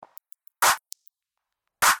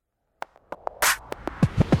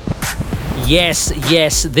Yes,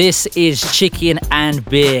 this is Chicken and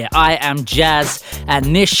Beer. I am Jazz,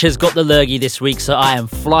 and Nish has got the lurgy this week, so I am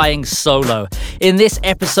flying solo. In this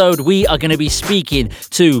episode, we are going to be speaking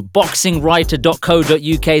to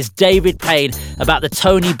boxingwriter.co.uk's David Payne about the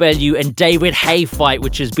Tony Bellew and David Haye fight,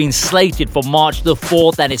 which has been slated for March the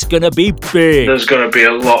 4th, and it's going to be big. There's going to be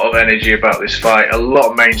a lot of energy about this fight, a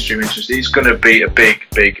lot of mainstream interest. It's going to be a big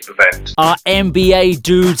event. Our NBA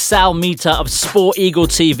dude, Sal Mita of Sport Eagle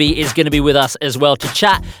TV, is going to be with us as well to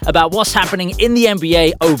chat about what's happening in the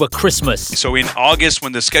NBA over Christmas. So in August,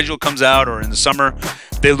 when the schedule comes out, or in the summer,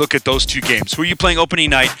 they look at those two games. Who are you playing opening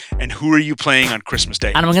night, and who are you playing on Christmas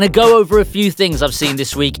Day? And I'm going to go over a few things I've seen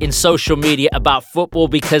this week in social media about football,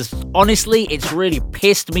 because honestly, it's really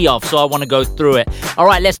pissed me off, so I want to go through it. All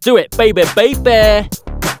right, let's do it, baby.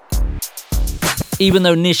 Even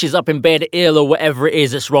though Nish is up in bed ill or whatever it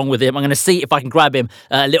is that's wrong with him, I'm going to see if I can grab him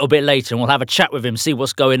a little bit later and we'll have a chat with him, see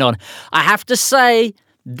what's going on. I have to say,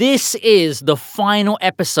 this is the final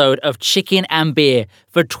episode of Chicken and Beer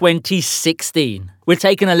for 2016. We're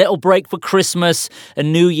taking a little break for Christmas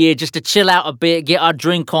and New Year just to chill out a bit, get our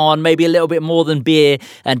drink on, maybe a little bit more than beer,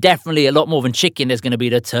 and definitely a lot more than chicken. There's going to be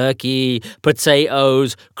the turkey,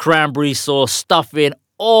 potatoes, cranberry sauce, stuffing,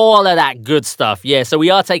 all of that good stuff. Yeah, so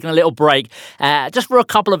we are taking a little break just for a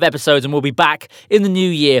couple of episodes, and we'll be back in the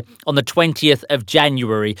new year on the 20th of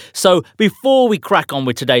January. So before we crack on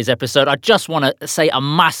with today's episode, I just want to say a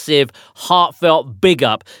massive, heartfelt big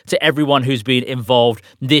up to everyone who's been involved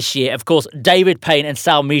this year. Of course, David Payne and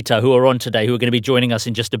Sal Mita, who are on today, who are going to be joining us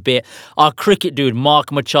in just a bit. Our cricket dude,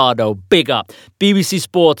 Mark Machado, big up. BBC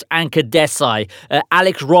Sports anchor Desai,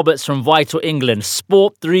 Alex Roberts from Vital England,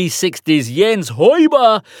 Sport 360's Jens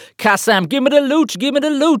Hoiber, Kassam, give me the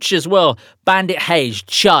looch as well. Bandit Hayes,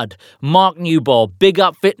 Chud, Mark Newball, big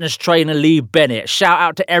up fitness trainer Lee Bennett. Shout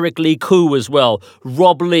out to Eric Lee Koo as well.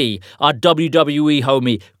 Rob Lee, our WWE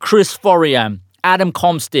homie, Chris Forian, Adam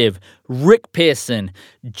Comstive, Rick Pearson,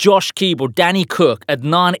 Josh Keeble, Danny Cook,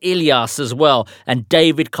 Adnan Ilyas as well, and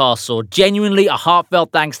David Castle. Genuinely a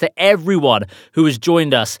heartfelt thanks to everyone who has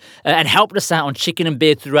joined us and helped us out on Chicken and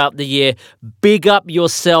Beer throughout the year. Big up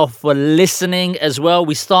yourself for listening as well.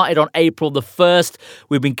 We started on April the 1st.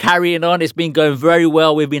 We've been carrying on. It's been going very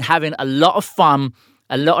well. We've been having a lot of fun,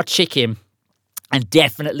 a lot of chicken, and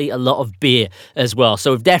definitely a lot of beer as well.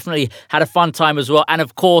 So we've definitely had a fun time as well. And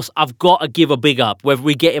of course, I've got to give a big up, whether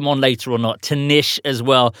we get him on later or not, to Nish as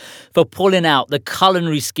well, for pulling out the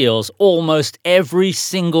culinary skills almost every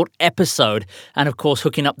single episode. And of course,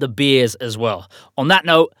 hooking up the beers as well. On that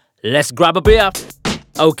note, let's grab a beer.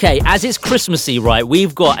 Okay, as it's Christmassy, right,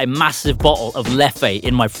 we've got a massive bottle of Leffe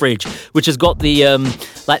in my fridge, which has got the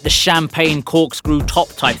the champagne corkscrew top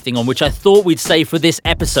type thing on, which I thought we'd save for this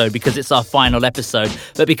episode because it's our final episode.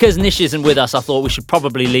 But because Nish isn't with us, I thought we should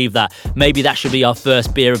probably leave that. Maybe that should be our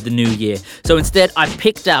first beer of the new year. So instead, I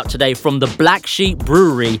picked out today from the Black Sheep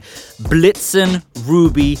Brewery, Blitzen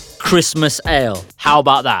Ruby Christmas Ale. How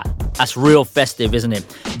about that? That's real festive, isn't it?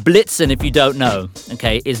 Blitzen, if you don't know,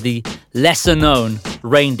 okay, is the lesser known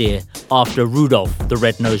reindeer after Rudolph the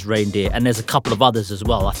red-nosed reindeer, and there's a couple of others as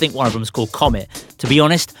well. I think one of them is called Comet. To be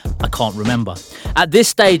honest, I can't remember. At this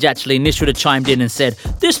stage, actually, Nish would have chimed in and said,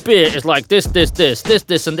 this beer is like this,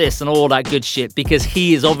 and this, and all that good shit, because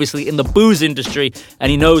he is obviously in the booze industry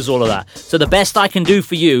and he knows all of that. So the best I can do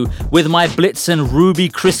for you with my Blitzen Ruby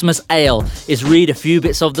Christmas Ale is read a few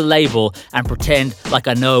bits of the label and pretend like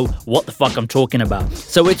I know what the fuck I'm talking about.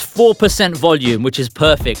 So it's 4% volume, which is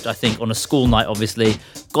perfect, I think, on a school night, obviously.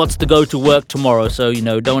 Gots to go to work tomorrow, so,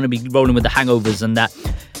 don't want to be rolling with the hangovers and that.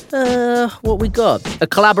 What we got? A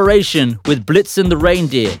collaboration with Blitzen the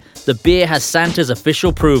Reindeer. The beer has Santa's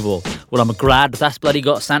official approval. Well, I'm glad that's bloody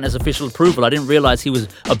got Santa's official approval. I didn't realise he was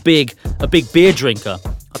a big beer drinker.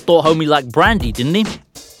 I thought homie liked brandy, didn't he?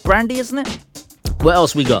 Brandy, isn't it? What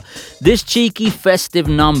else we got? This cheeky festive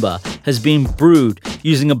number has been brewed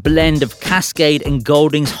using a blend of Cascade and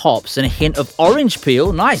Goldings hops and a hint of orange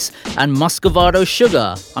peel, nice, and Muscovado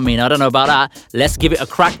sugar. I mean, I don't know about that. Let's give it a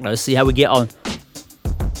crack though, see how we get on.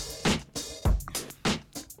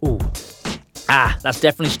 Ooh. That's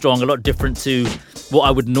definitely strong, a lot different to what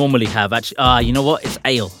I would normally have. Actually, you know what? It's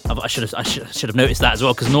ale. I should have noticed that as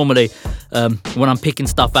well, because normally when I'm picking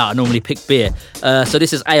stuff out, I normally pick beer. So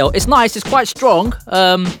this is ale. It's nice. It's quite strong.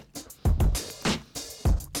 I'm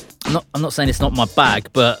not saying it's not my bag,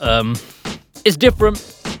 but it's different.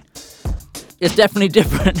 It's definitely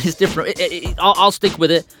different. It's different. I'll stick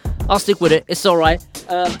with it. It's all right.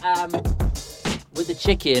 With the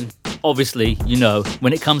chicken, obviously,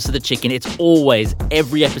 when it comes to the chicken, it's always,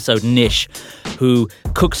 every episode, Nish, who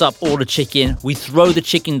cooks up all the chicken. We throw the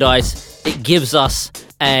chicken dice it gives us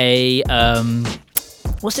a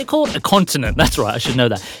what's it called? A continent. That's right, I should know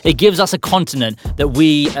that. It gives us a continent that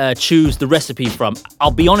we choose the recipe from.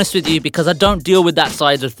 I'll be honest with you, because I don't deal with that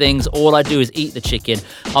side of things. All I do is eat the chicken.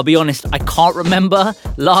 I'll be honest, I can't remember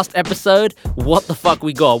last episode what the fuck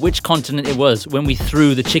we got, which continent it was when we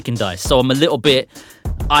threw the chicken dice. So I'm a little bit,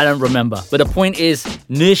 I don't remember. But the point is,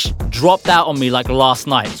 Nish dropped out on me like last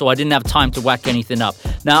night, so I didn't have time to whack anything up.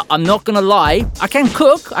 Now, I'm not gonna lie, I can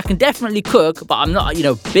cook, I can definitely cook, but I'm not,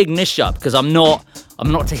 big Nish up, because I'm not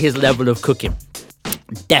to his level of cooking.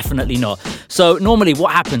 Definitely not. So normally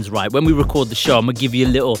what happens, right, when we record the show, I'm gonna give you a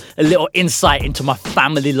little insight into my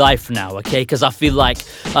family life now, okay? Because I feel like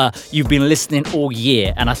you've been listening all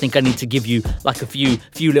year, and I think I need to give you like a few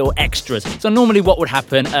little extras. So normally what would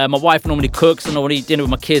happen, my wife normally cooks, and I would eat dinner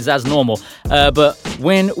with my kids as normal. But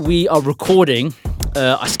when we are recording,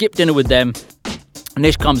 I skip dinner with them.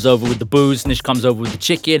 Nish comes over with the booze, Nish comes over with the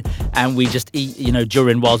chicken, and we just eat,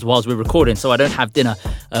 during whilst we're recording, so I don't have dinner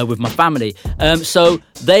with my family. So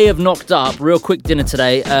they have knocked up real quick dinner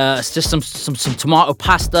today. It's just some tomato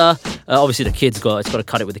pasta. Obviously it's got to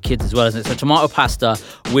cut it with the kids as well, isn't it? So tomato pasta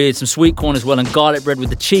with some sweet corn as well, and garlic bread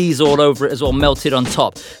with the cheese all over it as well, melted on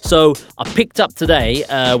top. So I picked up today,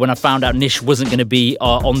 when I found out Nish wasn't going to be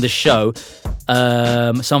on the show,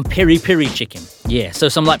 some piri-piri chicken. Yeah, so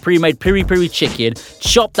some like pre-made piri-piri chicken.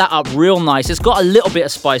 Chopped that up real nice. It's got a little bit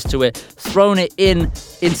of spice to it. Thrown it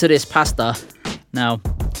into this pasta. Now,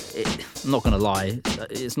 I'm not gonna lie,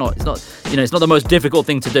 it's not the most difficult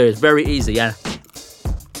thing to do. It's very easy. Yeah,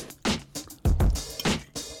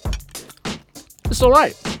 it's all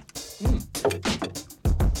right.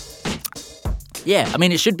 Yeah, I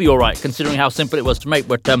mean, it should be all right considering how simple it was to make.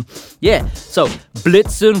 But yeah, so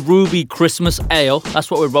Blitzen Ruby Christmas Ale.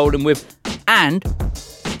 That's what we're rolling with, and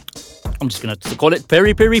I'm just going to call it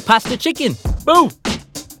Peri Peri Pasta Chicken. Boom!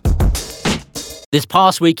 This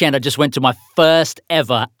past weekend, I just went to my first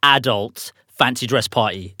ever adult fancy dress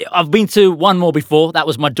party. I've been to one more before. That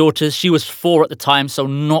was my daughter's. She was 4 at the time, so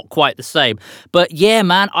not quite the same. But yeah,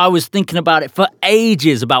 man, I was thinking about it for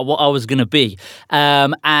ages about what I was going to be.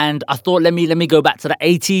 And I thought, let me go back to the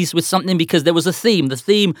 80s with something, because there was a theme. The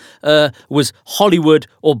theme was Hollywood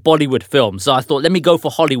or Bollywood films. So I thought, let me go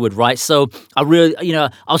for Hollywood, right? So I really,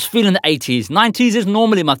 I was feeling the 80s. 90s is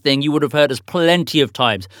normally my thing. You would have heard us plenty of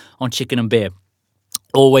times on Chicken and Beer.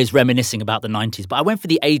 Always reminiscing about the 90s. But I went for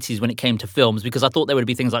the 80s when it came to films, because I thought there would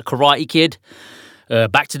be things like Karate Kid,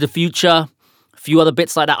 Back to the Future, a few other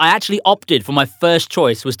bits like that. I actually opted for my first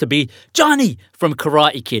choice was to be Johnny from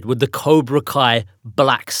Karate Kid with the Cobra Kai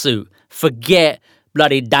black suit. Forget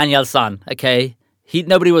bloody Daniel-san, okay?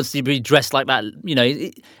 Nobody wants to be dressed like that.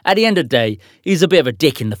 At the end of the day, he's a bit of a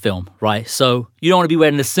dick in the film, right? So you don't want to be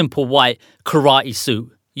wearing a simple white karate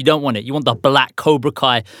suit. You don't want it. You want the black Cobra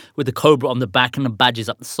Kai with the cobra on the back and the badges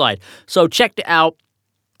up the side. So checked it out.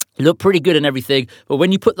 It looked pretty good and everything. But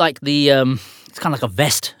when you put like the, it's kind of like a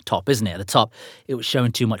vest top, isn't it? At the top, it was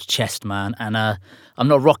showing too much chest, man. And I'm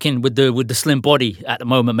not rocking with the slim body at the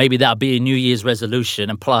moment. Maybe that'll be a New Year's resolution.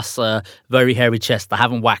 And plus, very hairy chest. I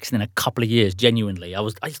haven't waxed in a couple of years, genuinely. I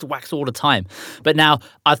used to wax all the time. But now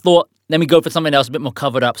I thought, let me go for something else a bit more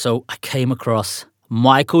covered up. So I came across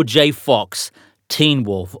Michael J. Fox, Teen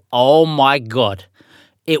Wolf. Oh my God.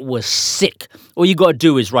 It was sick. All you got to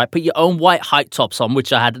do is, right, put your own white high tops on,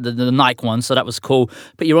 which I had the Nike one, so that was cool.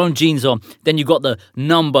 Put your own jeans on. Then you got the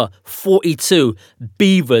number 42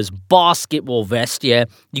 Beavers basketball vest, yeah.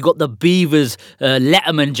 You got the Beavers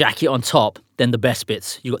Letterman jacket on top. Then the best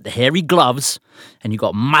bits. You got the hairy gloves, and you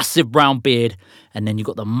got massive brown beard, and then you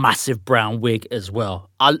got the massive brown wig as well.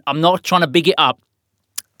 I'm not trying to big it up.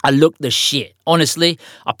 I looked the shit. Honestly,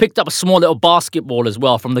 I picked up a small little basketball as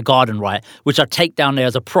well from the garden, right, which I take down there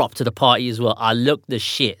as a prop to the party as well. I looked the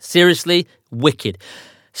shit. Seriously, wicked.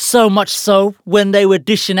 So much so, when they were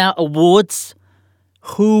dishing out awards,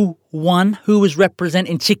 who won? Who was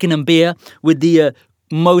representing Chicken and Beer with the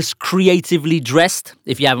most creatively dressed?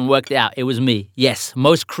 If you haven't worked it out, it was me. Yes,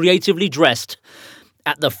 most creatively dressed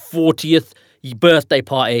at the 40th birthday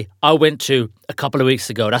party I went to a couple of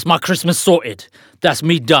weeks ago. That's my Christmas sorted. That's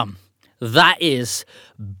me done. That is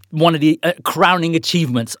one of the crowning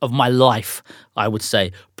achievements of my life, I would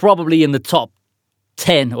say. Probably in the top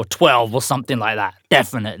 10 or 12 or something like that.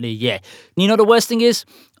 Definitely, yeah. You know the worst thing is?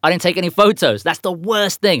 I didn't take any photos. That's the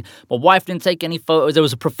worst thing. My wife didn't take any photos. There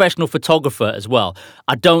was a professional photographer as well.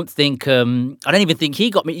 I don't even think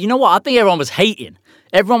he got me. You know what? I think everyone was hating.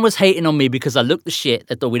 Everyone was hating on me because I looked the shit.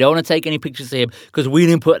 They thought we don't want to take any pictures of him because we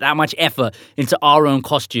didn't put that much effort into our own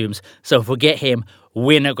costumes. So forget him.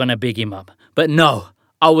 We're not going to big him up. But no,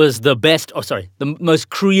 I was the most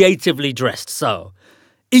creatively dressed. So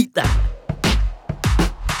Eat that.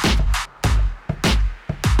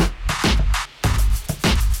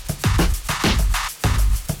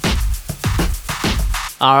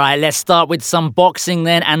 All right, let's start with some boxing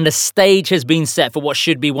then. And the stage has been set for what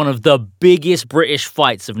should be one of the biggest British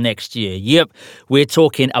fights of next year. Yep, we're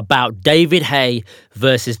talking about David Haye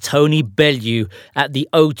versus Tony Bellew at the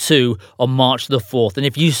O2 on March the 4th. And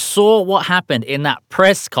if you saw what happened in that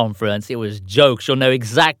press conference, it was jokes. You'll know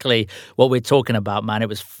exactly what we're talking about, man. It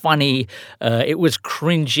was funny, it was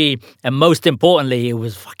cringy, and most importantly, it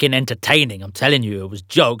was fucking entertaining. I'm telling you, it was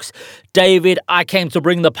jokes. David, I came to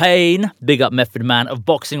bring the pain. Big up Method Man of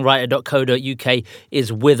boxingwriter.co.uk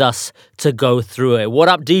is with us to go through it. What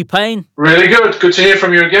up, D-Pain? Really good. Good to hear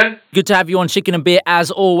from you again. Good to have you on Chicken and Beer.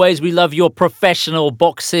 As always, we love your professional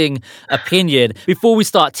boxing opinion. Before we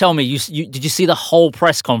start, tell me, did you see the whole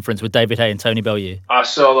press conference with David Haye and Tony Bellew? I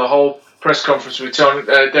saw the whole press conference with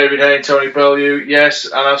David Haye and Tony Bellew, yes,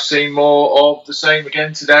 and I've seen more of the same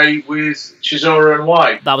again today with Chisora and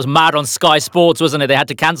White. That was mad on Sky Sports, wasn't it? They had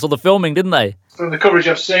to cancel the filming, didn't they? From the coverage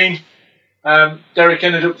I've seen, Derek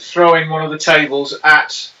ended up throwing one of the tables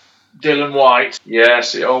at Dylan White.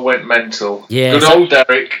 Yes, it all went mental. Yeah, good old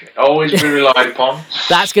Derek, always be relied upon.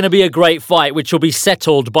 That's going to be a great fight, which will be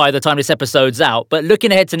settled by the time this episode's out. But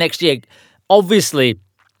looking ahead to next year, obviously,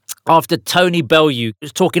 after Tony Bellew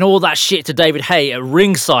was talking all that shit to David Haye at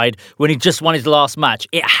ringside when he just won his last match,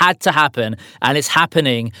 it had to happen, and it's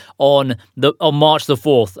happening on March the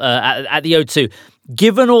 4th at the O2.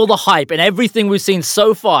 Given all the hype and everything we've seen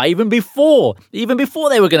so far, even before they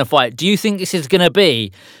were going to fight, do you think this is going to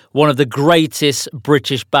be one of the greatest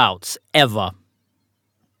British bouts ever?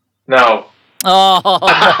 No.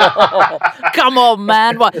 Oh, come on,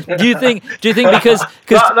 man! What do you think? Because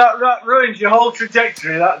that ruined your whole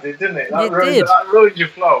trajectory? That did, didn't it? That ruined your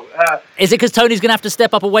flow. Is it because Tony's going to have to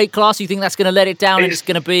step up a weight class? You think that's going to let it down? And it's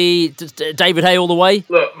going to be David Haye all the way?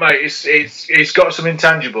 Look, mate, it's got some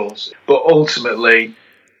intangibles, but ultimately,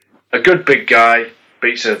 a good big guy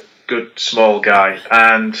beats a good small guy,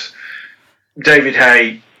 and David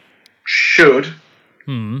Haye should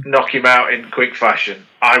knock him out in quick fashion,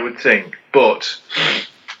 I would think. But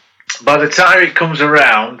by the time it comes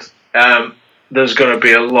around, there's going to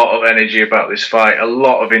be a lot of energy about this fight, a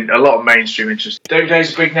lot of mainstream interest. David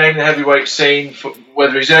Haye's a big name in the heavyweight scene,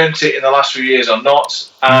 whether he's earned it in the last few years or not.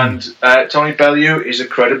 And Tony Bellew is a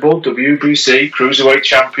credible WBC cruiserweight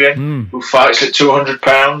champion who fights at 200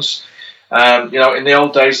 pounds. In the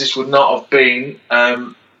old days, this would not have been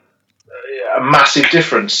a massive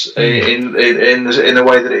difference in the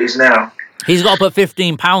way that it is now. He's got to put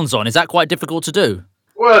 15 pounds on. Is that quite difficult to do?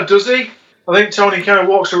 Well, does he? I think Tony kind of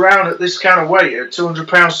walks around at this kind of weight at 200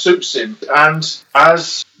 pounds suits him. And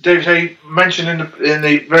as David Haye mentioned in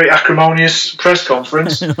the very acrimonious press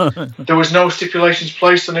conference, there was no stipulations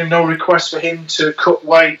placed on him, no request for him to cut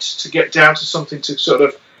weight to get down to something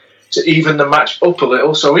to even the match up a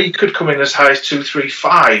little. So he could come in as high as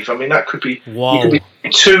 235. I mean, that could be, he could be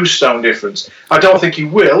 2 stone difference. I don't think he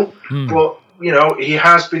will, but he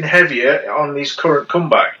has been heavier on his current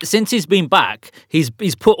comeback. Since he's been back, he's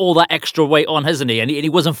put all that extra weight on, hasn't he? And he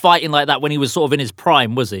wasn't fighting like that when he was sort of in his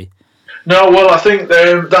prime, was he? No, well, I think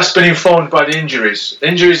that's been informed by the injuries.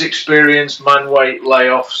 Injuries, experience, man weight,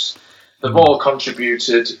 layoffs, they've all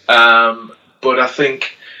contributed. But I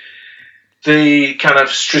think the kind of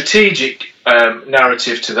strategic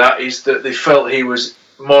narrative to that is that they felt he was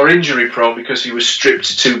more injury prone because he was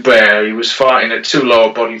stripped too bare. He was fighting at too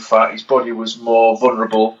low a body fat. His body was more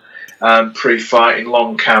vulnerable pre-fight in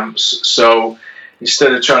long camps. So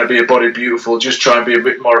instead of trying to be a body beautiful, just try and be a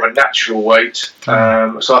bit more of a natural weight.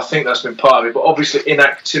 So I think that's been part of it. But obviously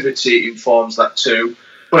inactivity informs that too.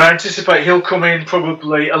 But I anticipate he'll come in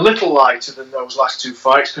probably a little lighter than those last 2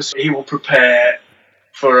 fights because he will prepare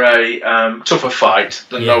for a tougher fight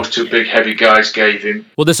than those 2 big heavy guys gave him.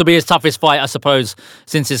 Well, this will be his toughest fight, I suppose,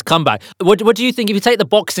 since his comeback. What do you think, if you take the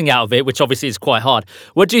boxing out of it, which obviously is quite hard,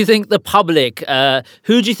 what do you think the public,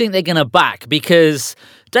 who do you think they're going to back? Because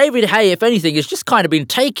David Haye, if anything, has just kind of been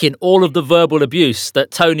taking all of the verbal abuse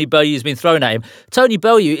that Tony Bellew has been throwing at him. Tony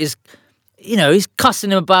Bellew is... he's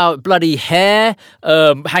cussing him about bloody hair,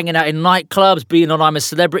 hanging out in nightclubs, being on I'm a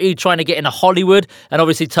Celebrity, trying to get into Hollywood. And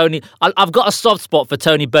obviously Tony... I've got a soft spot for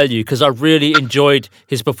Tony Bellew because I really enjoyed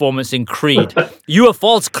his performance in Creed. You a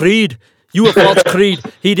false Creed. You a false Creed.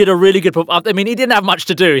 He did a really good... I mean, he didn't have much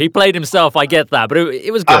to do. He played himself, I get that, but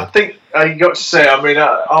it was good. I think you got to say,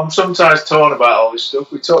 I'm sometimes torn about all this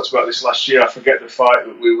stuff. We talked about this last year. I forget the fight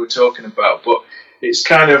that we were talking about, but it's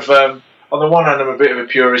kind of... on the one hand, I'm a bit of a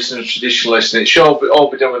purist and a traditionalist, and it should all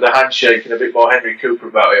be done with a handshake and a bit more Henry Cooper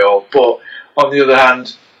about it all. But on the other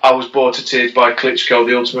hand, I was bored to tears by Klitschko,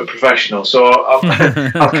 the ultimate professional. So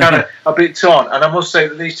I'm kind of a bit torn. And I must say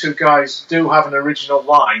that these two guys do have an original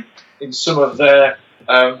line in some of their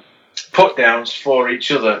put-downs for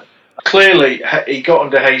each other. Clearly, he got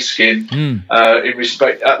under Hayes' skin in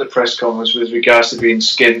respect at the press conference with regards to being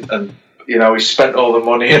skint, and he spent all the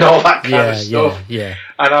money and all that kind of stuff. Yeah.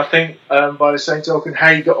 And I think by the same token,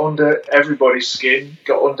 Hay got under everybody's skin,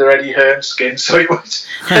 got under Eddie Hearn's skin, so it was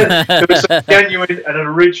a genuine and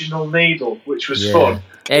original needle, which was fun.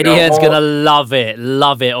 Eddie Hearn's gonna love it.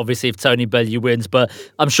 Obviously, if Tony Bellew wins, but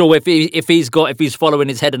I'm sure if he's following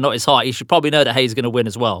his head and not his heart, he should probably know that Hayes going to win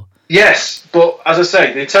as well. Yes, but as I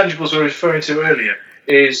say, the intangibles we were referring to earlier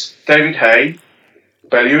is David Hay.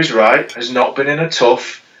 Bellew is right. Has not been in a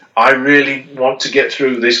tough. I really want to get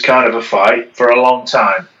through this kind of a fight for a long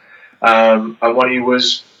time. And when he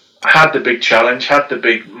had the big challenge, had the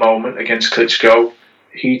big moment against Klitschko,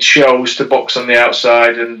 he chose to box on the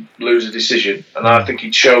outside and lose a decision. And I think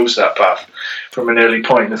he chose that path from an early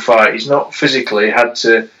point in the fight. He's not physically had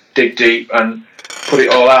to dig deep and put it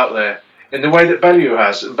all out there in the way that Bellew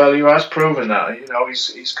has. And Bellew has proven that.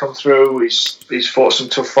 He's come through. He's fought some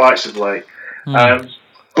tough fights of late.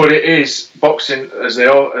 But it is boxing,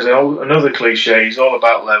 another cliche, is all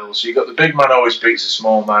about levels. So you've got the big man always beats the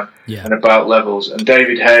small man, and about levels. And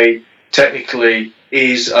David Hay technically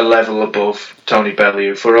is a level above Tony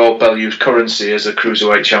Bellew. For all Bellew's currency as a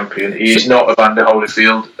cruiserweight champion, he is not Evander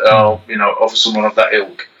Holyfield, of someone of that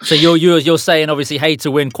ilk. So you're saying obviously Hay to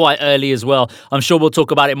win quite early as well. I'm sure we'll talk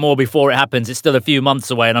about it more before it happens. It's still a few months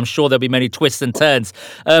away, and I'm sure there'll be many twists and turns.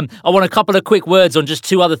 I want a couple of quick words on just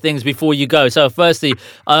two other things before you go. So firstly,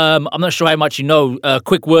 I'm not sure how much you know.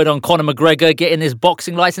 Quick word on Conor McGregor getting his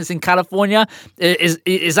boxing license in California.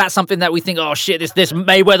 Is that something that we think, oh shit, this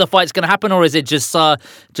Mayweather fight's going to happen, or is it just sort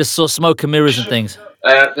of smoke and mirrors and things?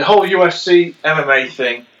 The whole UFC MMA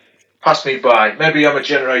thing passed me by. Maybe I'm a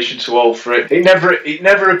generation too old for it. It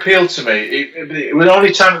never appealed to me. The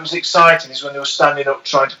only time it was exciting is when they were standing up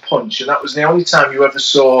trying to punch, and that was the only time you ever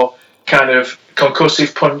saw kind of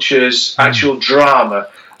concussive punches, actual drama.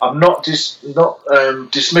 I'm not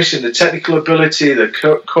dismissing the technical ability,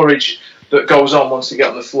 the courage that goes on once they get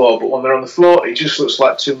on the floor, but when they're on the floor, it just looks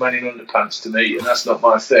like two men in underpants to me, and that's not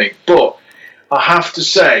my thing. But I have to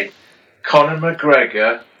say, Conor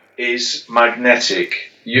McGregor is magnetic.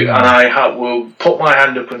 And I will put my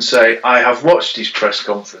hand up and say, I have watched his press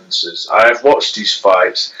conferences. I have watched his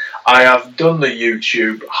fights. I have done the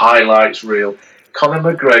YouTube highlights reel.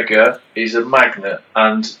 Conor McGregor is a magnet,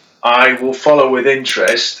 and I will follow with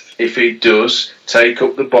interest if he does take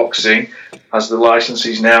up the boxing as the licence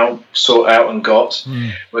he's now sought out and got.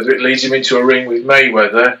 Whether it leads him into a ring with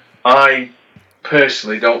Mayweather, I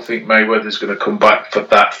personally don't think Mayweather's going to come back for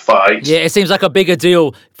that fight. Yeah, it seems like a bigger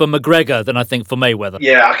deal for McGregor than I think for Mayweather.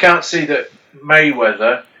 Yeah, I can't see that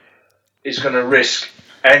Mayweather is going to risk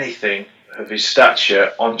anything of his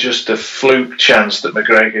stature on just a fluke chance that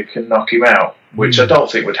McGregor can knock him out, which I don't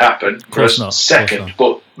think would happen for a second,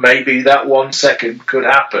 but maybe that 1 second could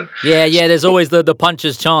happen. Yeah, there's always the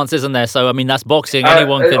puncher's chance, isn't there? So, I mean, that's boxing.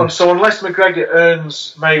 Anyone can... So unless McGregor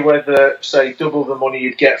earns Mayweather, say, double the money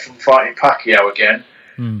you'd get from fighting Pacquiao again,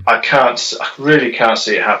 I really can't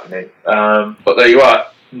see it happening. But there you are.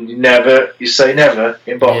 You say never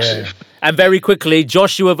in boxing. Yeah. And very quickly,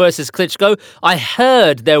 Joshua versus Klitschko. I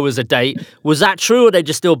heard there was a date. Was that true, or are they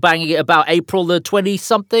just still banging it about April the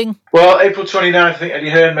 20-something? Well, April 29th, I think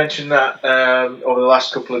Eddie Hearn mentioned that over the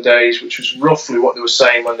last couple of days, which was roughly what they were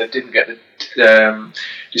saying when they didn't get the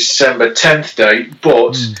December 10th date.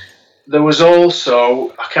 But there was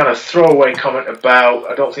also a kind of throwaway comment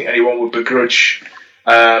about, I don't think anyone would begrudge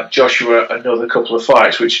Joshua another couple of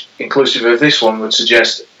fights, which inclusive of this one would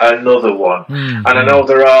suggest another one. And I know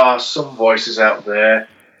there are some voices out there,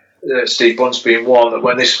 Steve Bunce being one, that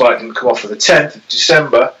when this fight didn't come off on the 10th of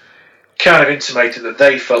December, kind of intimated that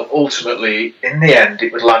they felt ultimately in the end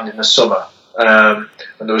it would land in the summer, and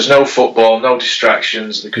there was no football, no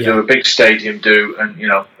distractions, they could do a big stadium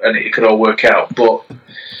and it could all work out. But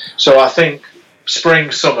so I think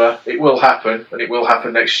spring, summer, it will happen, and it will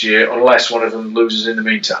happen next year, unless one of them loses in the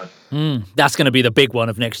meantime. That's going to be the big one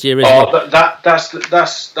of next year, isn't it?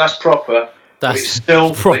 That's proper. It's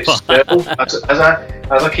still proper. As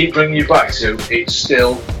I keep bringing you back to, it's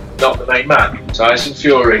still not the main man. Tyson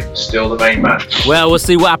Fury, still the main man. Well, we'll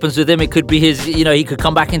see what happens with him. It could be his, he could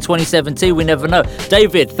come back in 2017. We never know.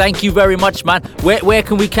 David, thank you very much, man. Where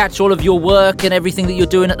can we catch all of your work and everything that you're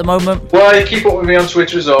doing at the moment? Well, you keep up with me on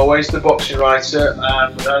Twitter as always, The Boxing Writer.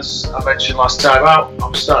 And as I mentioned last time out,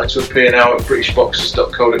 I'm starting to appear now at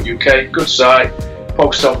BritishBoxers.co.uk. Good site.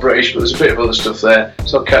 focused on British, but there's a bit of other stuff there.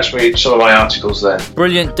 So catch me some of my articles there.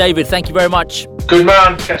 Brilliant, David. Thank you very much. Good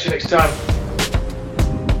man. Catch you next time.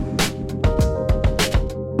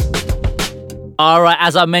 All right,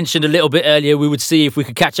 as I mentioned a little bit earlier, we would see if we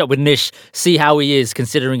could catch up with Nish, see how he is,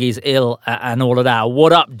 considering he's ill and all of that.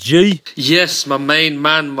 What up, G? Yes, my main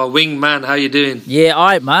man, my wing man. How you doing? Yeah, all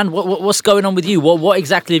right, man. What's going on with you? What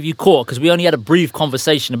exactly have you caught? Because we only had a brief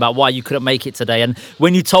conversation about why you couldn't make it today. And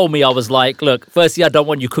when you told me, I was like, look, firstly, I don't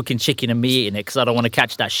want you cooking chicken and me eating it because I don't want to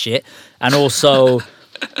catch that shit. And also...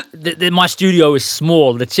 my studio is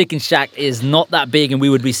small. The chicken shack is not that big, and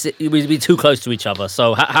we'd be too close to each other.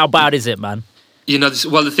 So how bad is it, man? You know,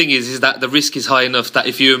 the thing is that the risk is high enough that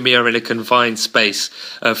if you and me are in a confined space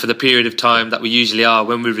for the period of time that we usually are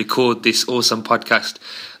when we record this awesome podcast,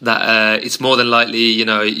 that it's more than likely, you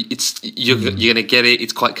know, you're going to get it.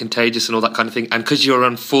 It's quite contagious and all that kind of thing. And because you're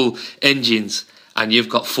on full engines and you've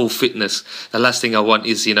got full fitness, the last thing I want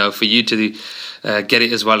is, you know, for you to get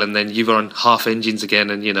it as well, and then you're on half engines again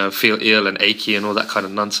and, you know, feel ill and achy and all that kind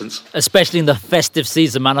of nonsense. Especially in the festive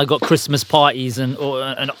season, man. I got Christmas parties and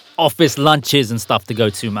office lunches and stuff to go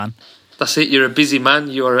to, man. That's it. You're a busy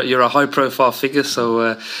man. You're a high-profile figure.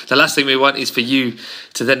 So the last thing we want is for you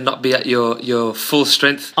to then not be at your full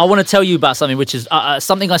strength. I want to tell you about something, which is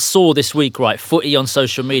something I saw this week, right? Footy on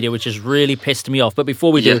social media, which has really pissed me off. But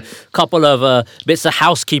before we do, a couple of bits of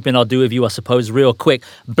housekeeping I'll do with you, I suppose, real quick.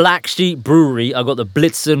 Black Sheep Brewery, I got the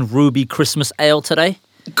Blitzen Ruby Christmas Ale today.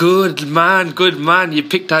 Good man. You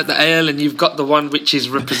picked out the ale and you've got the one which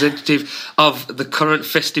is representative of the current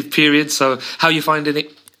festive period. So how are you finding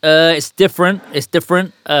it? It's different.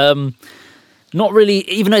 Not really,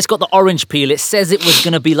 even though it's got the orange peel, it says it was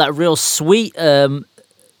going to be like real sweet.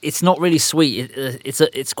 It's not really sweet.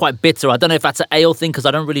 It's quite bitter. I don't know if that's an ale thing because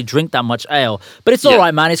I don't really drink that much ale. But it's all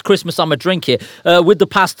right, man. It's Christmas. I'm going to drink it. With the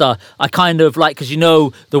pasta, I kind of like, because you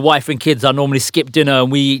know the wife and kids, I normally skip dinner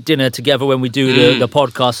and we eat dinner together when we do the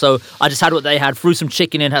podcast. So I just had what they had. Threw some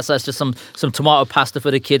chicken in. So that's just some tomato pasta for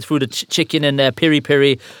the kids. Threw the chicken in there,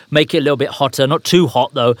 piri-piri. Make it a little bit hotter. Not too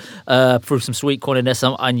hot, though. Threw some sweet corn in there,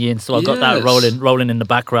 some onion. So I got that rolling in the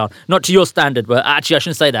background. Not to your standard, but actually I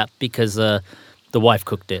shouldn't say that because... the wife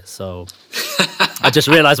cooked it, so I just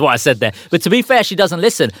realised what I said there. But to be fair, she doesn't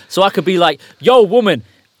listen. So I could be like, yo, woman,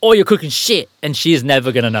 or you're cooking shit. And she is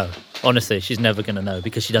never going to know. Honestly, she's never going to know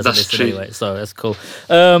because she doesn't listen anyway. So that's cool.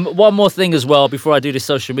 One more thing as well before I do this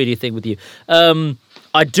social media thing with you.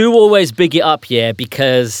 I do always big it up,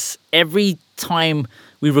 because every time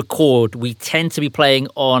we record, we tend to be playing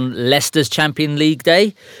on Leicester's Champions League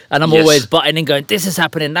day. And I'm always butting in going, this is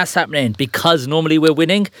happening, that's happening, because normally we're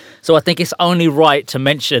winning. So I think it's only right to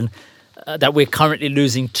mention that we're currently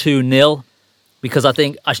losing 2-0. Because I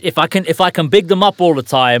think if I can big them up all the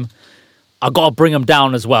time, I got to bring them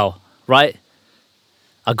down as well, right?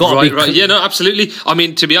 I got to be... Right. Yeah, no, absolutely. I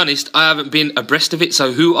mean, to be honest, I haven't been abreast of it.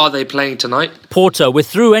 So who are they playing tonight? Porto. We're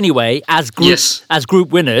through anyway as group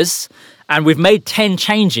winners. And we've made 10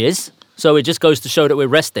 changes, so it just goes to show that we're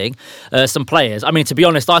resting some players. I mean, to be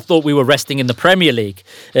honest, I thought we were resting in the Premier League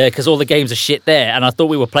because all the games are shit there, and I thought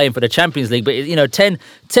we were playing for the Champions League. But,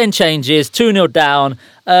 10 changes, 2-0 down.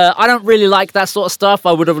 I don't really like that sort of stuff.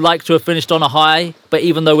 I would have liked to have finished on a high, but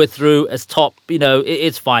even though we're through as top,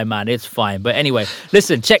 it's fine, man. It's fine. But anyway,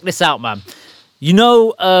 listen, check this out, man. You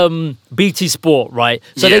know BT Sport, right?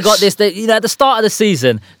 So they got this, at the start of the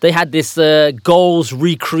season, they had this goals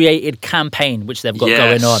recreated campaign, which they've got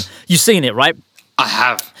going on. You've seen it, right? I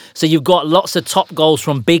have. So you've got lots of top goals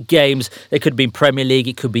from big games. It could be Premier League,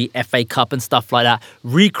 it could be FA Cup and stuff like that,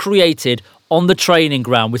 recreated on the training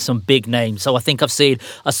ground with some big names. So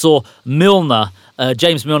I saw Milner,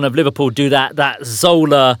 James Milner of Liverpool, do that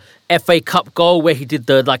Zola FA Cup goal where he did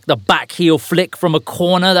the back heel flick from a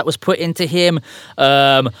corner that was put into him.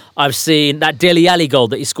 I've seen that Dele Alli goal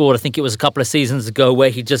that he scored, I think it was a couple of seasons ago, where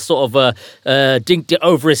he just sort of dinked it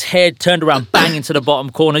over his head, turned around, bang into the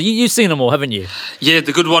bottom corner. You've seen them all, haven't you? Yeah,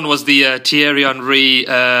 the good one was the Thierry Henry,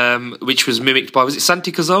 which was mimicked by, was it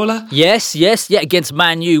Santi Cazorla? Yes, against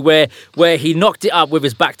Man U, where he knocked it up with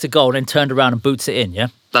his back to goal and then turned around and boots it in, yeah?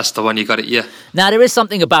 That's the one, you got it, yeah. Now, there is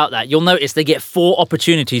something about that. You'll notice they get 4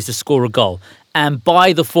 opportunities to score a goal. And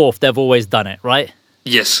by the 4th, they've always done it, right?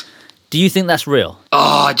 Yes. Do you think that's real?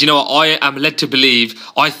 Do you know what? I am led to believe,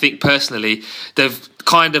 I think personally, they've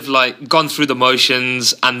kind of gone through the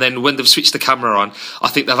motions, and then when they've switched the camera on, I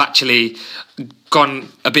think they've actually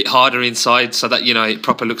gone a bit harder inside so that, it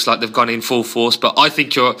proper looks like they've gone in full force. But I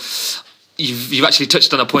think you've actually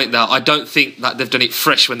touched on a point there. I don't think that they've done it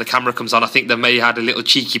fresh when the camera comes on. I think they may have had a little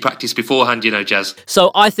cheeky practice beforehand, Jazz.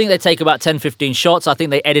 So I think they take about 10, 15 shots. I think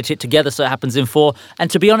they edit it together so it happens in 4. And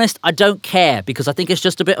to be honest, I don't care because I think it's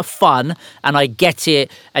just a bit of fun and I get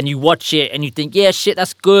it and you watch it and you think, yeah, shit,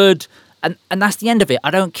 that's good. And that's the end of it.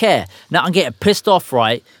 I don't care. Now I'm getting pissed off,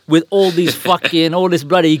 right, with all these fucking, all this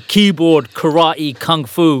bloody keyboard, karate, kung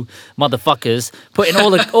fu motherfuckers putting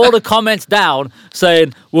all the comments down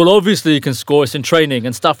saying, well, obviously you can score, it's in training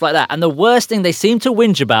and stuff like that. And the worst thing they seem to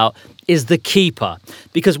whinge about is the keeper.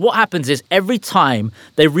 Because what happens is every time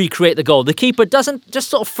they recreate the goal, the keeper doesn't just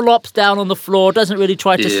sort of flops down on the floor, doesn't really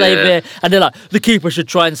try to save it. And they're like, the keeper should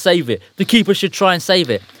try and save it. The keeper should try and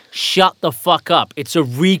save it. Shut the fuck up. It's a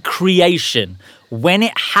recreation. When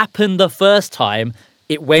it happened the first time,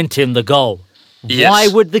 it went in the goal. Yes.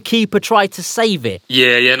 Why would the keeper try to save it?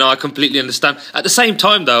 Yeah, no, I completely understand. At the same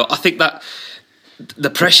time, though, I think that the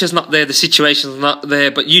pressure's not there, the situation's not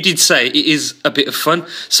there, but you did say it is a bit of fun.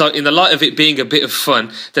 So in the light of it being a bit of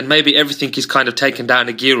fun, then maybe everything is kind of taken down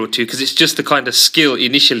a gear or two because it's just the kind of skill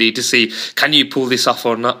initially to see, can you pull this off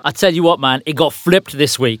or not? I tell you what, man, it got flipped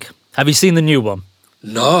this week. Have you seen the new one?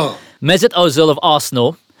 No. Mesut Ozil of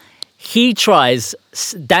Arsenal, he tries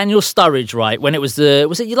Daniel Sturridge, right, when it was it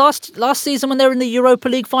last season when they were in the Europa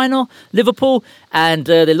League final, Liverpool, and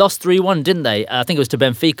they lost 3-1, didn't they? I think it was to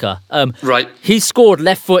Benfica. Right. He scored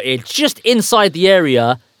left-footed, just inside the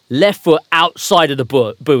area, left foot outside of the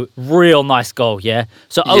boot. Real nice goal, yeah?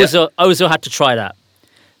 So Ozil had to try that.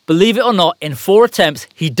 Believe it or not, in 4 attempts,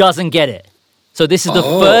 he doesn't get it. So this is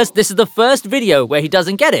the first video where he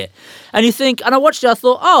doesn't get it. And you think, and I watched it, I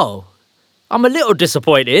thought, oh, I'm a little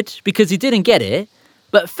disappointed because he didn't get it.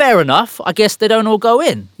 But fair enough, I guess they don't all go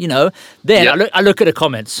in, you know. Then I look at the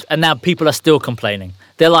comments and now people are still complaining.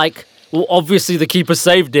 They're like, well, obviously the keeper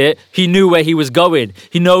saved it. He knew where he was going.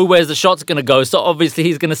 He knows where the shot's going to go, so obviously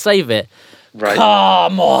he's going to save it. Right.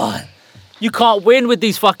 Come on. You can't win with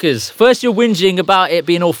these fuckers. First you're whinging about it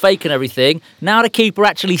being all fake and everything. Now the keeper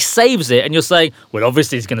actually saves it and you're saying, well,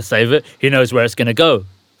 obviously he's going to save it. He knows where it's going to go.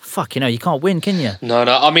 Fuck, you can't win, can you? No.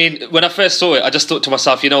 I mean, when I first saw it, I just thought to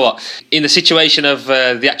myself, you know what? In the situation of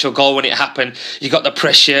the actual goal when it happened, you got the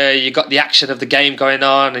pressure, you got the action of the game going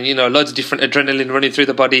on and, loads of different adrenaline running through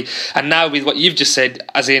the body. And now with what you've just said,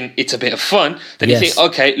 as in it's a bit of fun, then you think,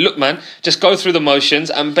 okay, look, man, just go through the motions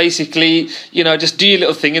and basically, just do your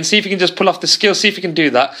little thing and see if you can just pull off the skill, see if you can do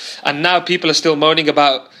that. And now people are still moaning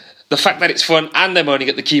about the fact that it's fun and they're moaning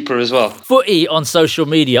at the keeper as well. Footy on social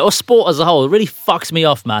media, or sport as a whole, really fucks me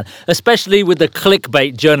off, man. Especially with the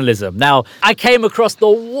clickbait journalism. Now, I came across the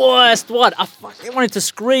worst one. I fucking wanted to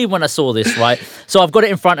scream when I saw this, right? So I've got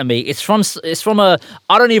it in front of me. It's from a,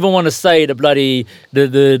 I don't even want to say the bloody,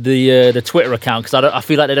 the Twitter account, because I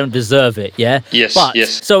feel like they don't deserve it, yeah? Yes.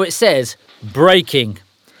 So it says, breaking,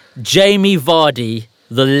 Jamie Vardy,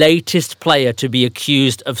 the latest player to be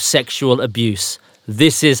accused of sexual abuse.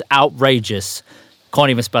 This is outrageous.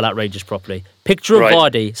 Can't even spell outrageous properly. Picture of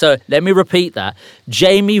Vardy. So let me repeat that.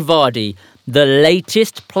 Jamie Vardy, the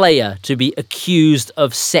latest player to be accused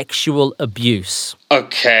of sexual abuse.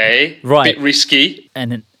 Okay. Right. Bit risky.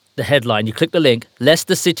 And then the headline, you click the link,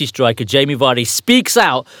 Leicester City striker Jamie Vardy speaks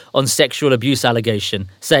out on sexual abuse allegation,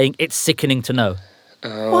 saying it's sickening to know.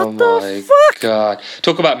 Oh, what the fuck? God.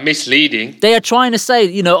 Talk about misleading. They are trying to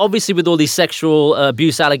say, obviously with all these sexual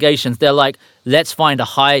abuse allegations, they're like, let's find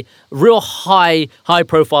a real high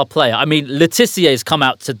profile player. I mean, Letizier's come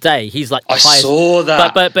out today. He's like the highest. Saw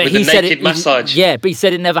that. But with he the said naked massage. But he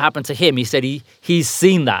said it never happened to him. He said he's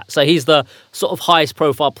seen that. So he's the sort of highest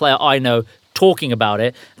profile player I know talking about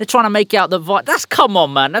it. They're trying to make out that's come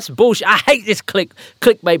on, man. That's bullshit. I hate this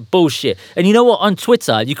clickbait bullshit. And you know what? On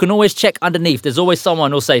Twitter, you can always check underneath. There's always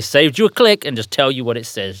someone who'll say, saved you a click, and just tell you what it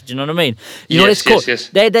says. Do you know what I mean? You know what it's called? Yes.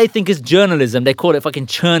 They think it's journalism. They call it fucking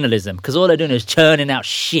churnalism because all they're doing is churning out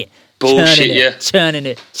shit. Bullshit, churning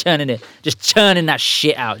it. Just churning that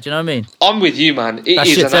shit out. Do you know what I mean? I'm with you, man. It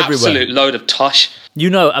is an absolute load of tosh. You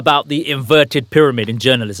know about the inverted pyramid in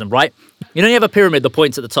journalism, right? You have a pyramid, the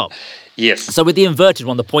points at the top. Yes. So with the inverted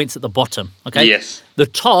one, the points at the bottom, okay? Yes. The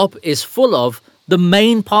top is full of the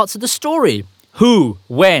main parts of the story. Who,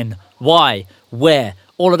 when, why, where,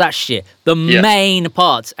 all of that shit. The main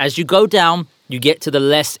parts. As you go down, you get to the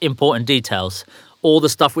less important details. All the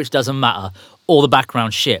stuff which doesn't matter. All the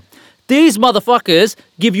background shit. These motherfuckers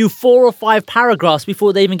give you 4 or 5 paragraphs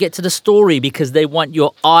before they even get to the story because they want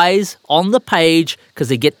your eyes on the page because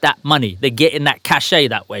they get that money. They're getting that cachet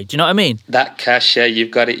that way. Do you know what I mean? That cachet,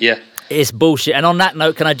 you've got it, yeah. It's bullshit. And on that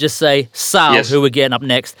note, can I just say, Sal, Yes. who we're getting up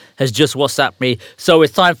next, has just WhatsApped me. So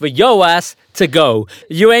it's time for yo ass to go.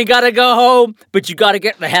 You ain't got to go home, but you got to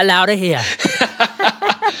get the hell out of here.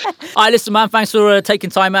 All right, listen, man, thanks for taking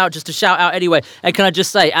time out just to shout out anyway. And can I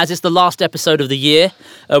just say, as it's the last episode of the year,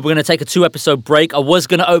 we're going to take a 2-episode break. I was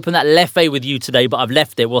going to open that Leffe with you today, but I've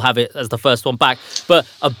left it. We'll have it as the first one back. But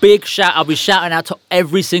a big shout, I'll be shouting out to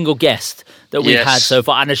every single guest that we've had so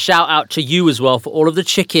far. And a shout out to you as well for all of the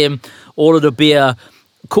chicken, all of the beer,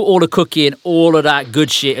 all the cooking, all of that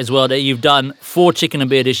good shit as well that you've done for Chicken and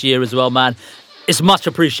Beer this year as well, man. It's much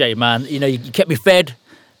appreciated, man. You know, you kept me fed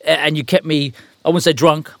and you kept me, I wouldn't say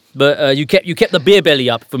drunk, but you kept the beer belly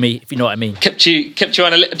up for me, if you know what I mean. Kept you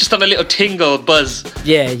on just on a little tingle buzz.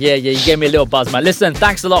 Yeah. You gave me a little buzz, man. Listen,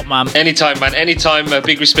 thanks a lot, man. Anytime, man. Anytime.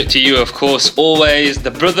 Big respect to you, of course. Always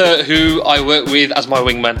the brother who I work with as my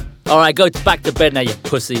wingman. All right, go back to bed now, you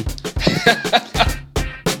pussy.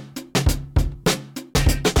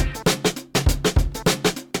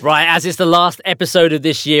 Right, as it's the last episode of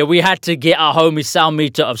this year, we had to get our homie Sal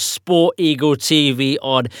Mita of Sport Eagle TV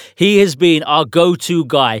on. He has been our go-to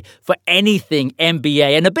guy for anything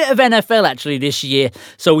NBA and a bit of NFL actually this year,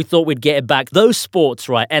 so we thought we'd get it back. Those sports,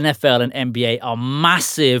 right, NFL and NBA, are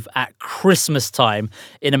massive at Christmas time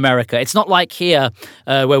in America. It's not like here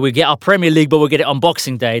where we get our Premier League, but we'll get it on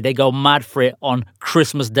Boxing Day. They go mad for it on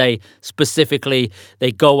Christmas Day specifically.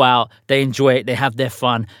 They go out, they enjoy it, they have their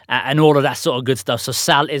fun, and all of that sort of good stuff. So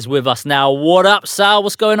Sal is with us now. What up, Sal?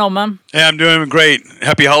 What's going on, man? Hey, I'm doing great.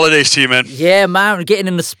 Happy holidays to you, man. Yeah, man. We're getting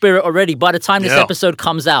in the spirit already. By the time this episode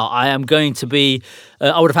comes out, I am going to be,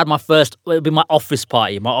 I would have had my first, it'll be my office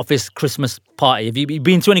party, my office Christmas party. Have you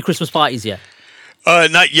been to any Christmas parties yet?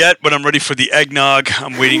 Not yet, but I'm ready for the eggnog.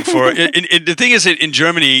 I'm waiting for it. The thing is, in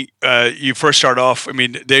Germany, you first start off. I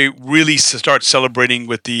mean, they really start celebrating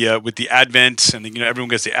with the Advent, and everyone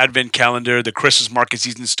gets the Advent calendar. The Christmas market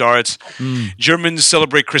season starts. Germans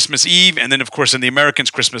celebrate Christmas Eve, and then of course, in the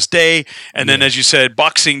Americans, Christmas Day, and then as you said,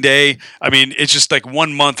 Boxing Day. I mean, it's just like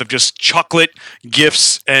 1 month of just chocolate,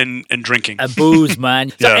 gifts, and drinking. And booze,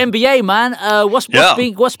 man. So NBA, man.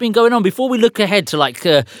 What's been going on before we look ahead to like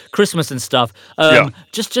Christmas and stuff?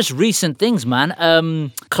 Just recent things,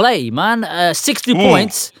 man. Clay, man, 60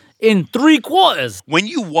 points in 3 quarters. When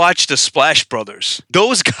you watch the Splash Brothers,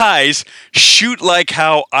 those guys shoot like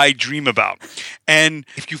how I dream about. And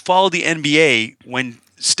if you follow the NBA, when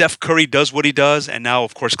Steph Curry does what he does, and now,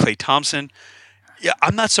 of course, Klay Thompson,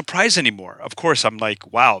 I'm not surprised anymore. Of course, I'm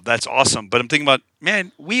like, wow, that's awesome. But I'm thinking about,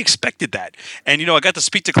 man, we expected that. And, I got to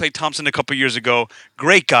speak to Klay Thompson a couple years ago.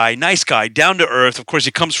 Great guy, nice guy, down to earth. Of course,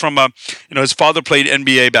 he comes from, his father played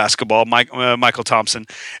NBA basketball, Michael Thompson,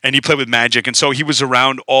 and he played with Magic. And so he was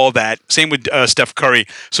around all that. Same with Steph Curry.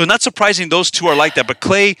 So not surprising those two are like that. But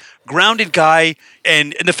Klay, grounded guy,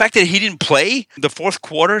 and the fact that he didn't play the fourth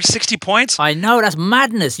quarter, 60 points. I know, that's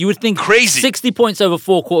madness. You would think crazy. 60 points over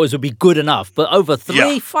 4 quarters would be good enough, but over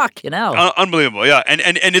 3, fucking hell. Unbelievable, yeah. And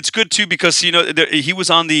it's good too because, he was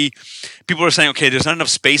on the, people were saying, okay, there's not enough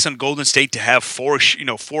space on Golden State to have 4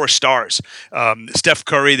 stars. Steph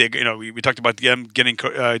Curry, we talked about them getting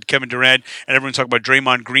Kevin Durant, and everyone talked about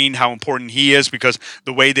Draymond Green, how important he is because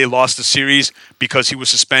the way they lost the series because he was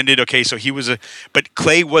suspended. Okay, so he was but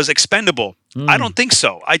Klay was expendable. I don't think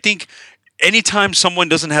so. I think anytime someone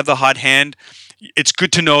doesn't have the hot hand, it's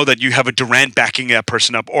good to know that you have a Durant backing that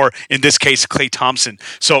person up, or in this case, Klay Thompson.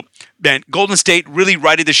 So, man, Golden State really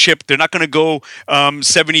righted the ship. They're not going to go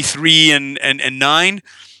 73 and 9,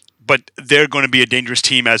 but they're going to be a dangerous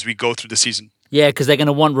team as we go through the season. Yeah, because they're going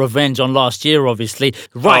to want revenge on last year, obviously.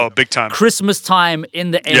 Right. Oh, big time. Christmas time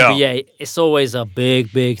in the NBA, it's always a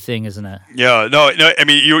big, big thing, isn't it? Yeah, no. I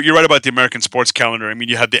mean, you're right about the American sports calendar. I mean,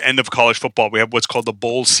 you have the end of college football. We have what's called the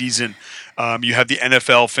bowl season. You have the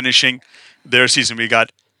NFL finishing their season. We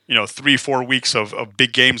got 3-4 weeks of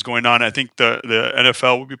big games going on. I think the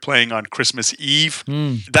NFL will be playing on Christmas Eve.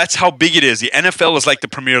 That's how big it is. The NFL is like the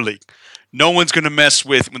Premier League. No one's going to mess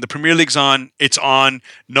with, when the Premier League's on, it's on.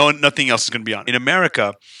 Nothing else is going to be on. In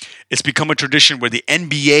America, it's become a tradition where the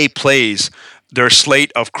NBA plays their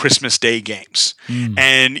slate of Christmas Day games.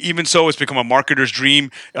 And even so, it's become a marketer's dream.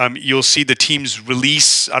 You'll see the teams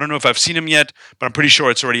release. I don't know if I've seen them yet, but I'm pretty sure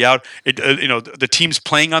it's already out. The teams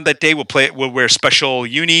playing on that day will wear special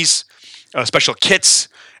unis, special kits.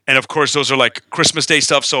 And of course, those are like Christmas Day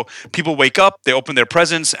stuff. So people wake up, they open their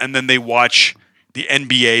presents, and then they watch the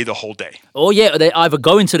NBA the whole day. Oh yeah, they either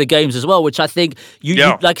go into the games as well, which I think you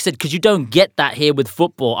like I said, because you don't get that here with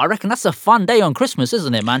football. I reckon that's a fun day on Christmas,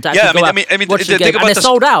 isn't it, man? To I mean, watch the game. And they're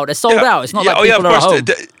sold out. They're sold out. It's not like people are at home.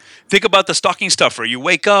 think about the stocking stuffer. You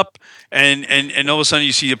wake up and all of a sudden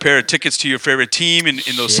you see a pair of tickets to your favorite team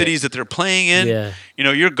in those cities that they're playing in. Yeah.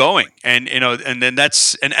 You're going, and then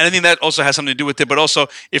and I think that also has something to do with it. But also,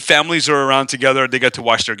 if families are around together, they get to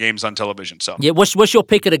watch their games on television. So Yeah, what's your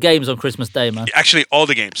pick of the games on Christmas Day, man? actually, all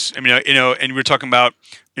the games. I mean, and we're talking about.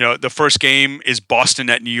 The first game is Boston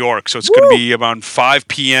at New York, so it's going to be around 5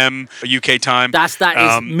 p.m. UK time. That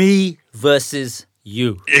is me versus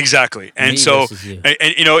you. Exactly, and Me so versus you.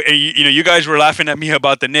 you guys were laughing at me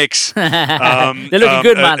about the Knicks. They're looking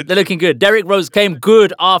good, man. They're looking good. Derrick Rose came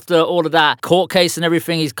good after all of that court case and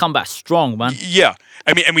everything. He's come back strong, man. Yeah,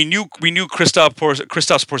 I mean, we knew Kristaps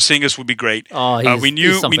Porzingis would be great. Oh, we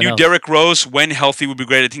knew Derrick Rose, when healthy, would be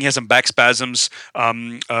great. I think he had some back spasms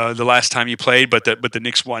the last time he played, but the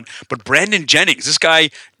Knicks won. But Brandon Jennings, this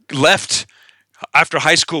guy left after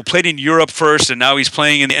high school, played in Europe first, and now he's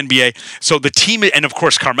playing in the NBA. So the team, and of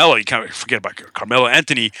course Carmelo, you can't forget about Carmelo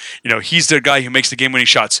Anthony. He's the guy who makes the game-winning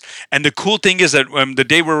shots. And the cool thing is that the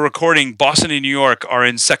day we're recording, Boston and New York are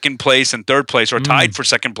in second place and third place, or tied for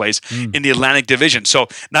second place in the Atlantic Division. So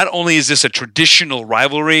not only is this a traditional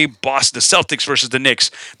rivalry, the Celtics versus the Knicks,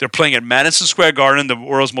 they're playing at Madison Square Garden, the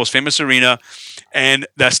world's most famous arena. And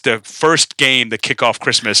that's the first game that kick off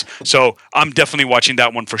Christmas. So I'm definitely watching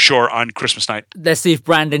that one for sure on Christmas night. Let's see if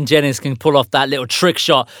Brandon Jennings can pull off that little trick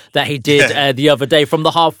shot that he did the other day from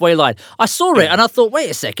the halfway line. I saw it and I thought, wait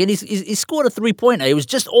a second, he scored a 3-pointer. It was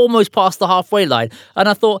just almost past the halfway line. And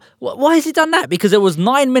I thought, why has he done that? Because there was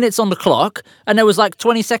 9 minutes on the clock and there was like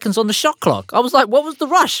 20 seconds on the shot clock. I was like, what was the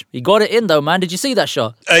rush? He got it in though, man. Did you see that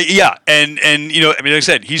shot? Yeah, and like I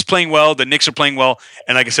said, he's playing well. The Knicks are playing well.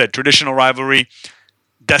 And like I said, traditional rivalry.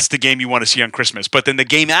 That's the game you want to see on Christmas. But then the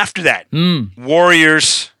game after that,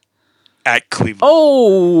 Warriors at Cleveland.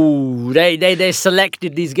 Oh, they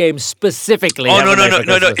selected these games specifically. Oh,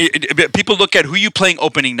 no. People look at who you playing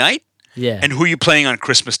opening night and who you playing on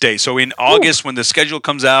Christmas Day. So in August, when the schedule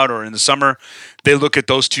comes out, or in the summer, they look at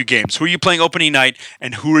those two games. Who are you playing opening night,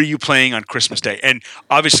 and who are you playing on Christmas Day? And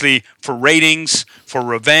obviously, for ratings, for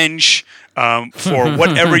revenge, for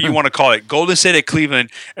whatever you want to call it, Golden State at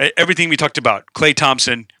Cleveland, everything we talked about, Klay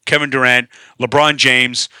Thompson, Kevin Durant, LeBron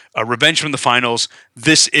James, revenge from the finals.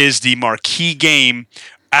 This is the marquee game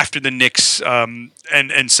after the Knicks and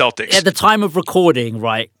Celtics. At the time of recording,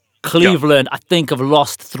 right, Cleveland, I think, have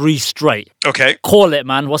lost 3 straight. Okay. Call it,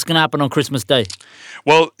 man. What's going to happen on Christmas Day?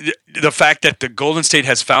 Well, the fact that the Golden State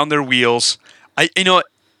has found their wheels,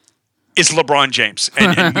 it's LeBron James.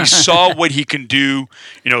 And we saw what he can do,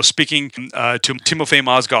 speaking to Timofey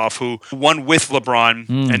Mozgov, who won with LeBron,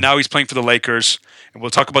 and now he's playing for the Lakers. And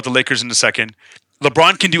we'll talk about the Lakers in a second.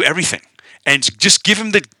 LeBron can do everything. And just give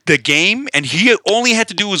him the game, and he only had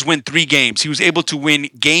to do was win 3 games. He was able to win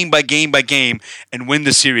game by game by game and win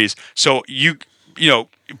the series. So you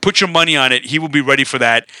put your money on it. He will be ready for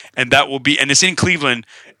that, and it's in Cleveland.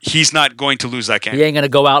 He's not going to lose that game. He ain't going to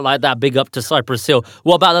go out like that. Big up to Cypress Hill.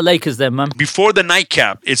 What about the Lakers then, man? Before the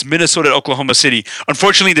nightcap, it's Minnesota at Oklahoma City.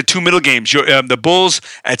 Unfortunately, the 2 middle games, the Bulls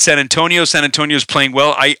at San Antonio. San Antonio's playing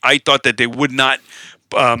well. I thought that they would not.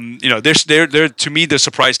 They're to me the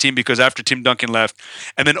surprise team because after Tim Duncan left,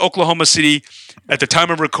 and then Oklahoma City, at the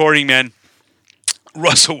time of recording, man,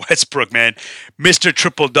 Russell Westbrook, man, Mr.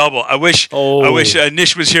 Triple Double. I wish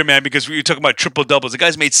Nish was here, man, because we were talking about triple doubles. The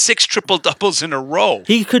guy's made 6 triple doubles in a row.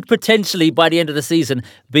 He could potentially, by the end of the season,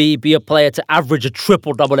 be a player to average a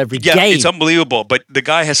triple double every game. Yeah, it's unbelievable. But the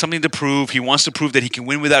guy has something to prove. He wants to prove that he can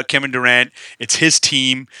win without Kevin Durant. It's his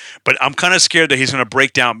team. But I'm kind of scared that he's going to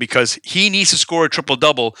break down because he needs to score a triple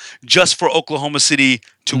double just for Oklahoma City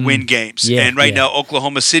to win games. And right now,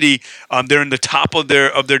 Oklahoma City, they're in the top of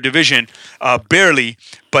their division, barely,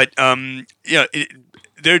 but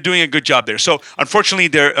they're doing a good job there. So unfortunately,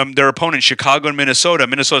 their opponents, Chicago and Minnesota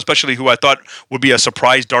especially, who I thought would be a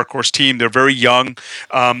surprise dark horse team, they're very young.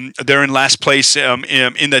 They're in last place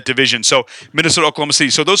in that division. So Minnesota, Oklahoma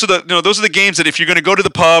City. So those are the games that if you're going to go to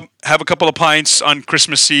the pub, have a couple of pints on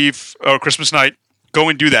Christmas Eve or Christmas night, go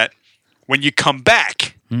and do that. When you come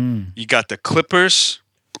back, you got the Clippers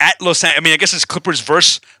at Los Angeles. I mean, I guess it's Clippers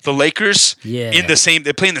versus the Lakers. Yeah.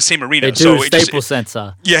 They play in the same arena. They do, Staples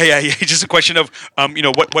Center. Yeah. It's just a question of,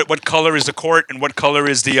 what color is the court and what color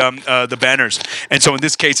is the banners. And so in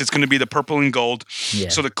this case, it's going to be the purple and gold. Yeah.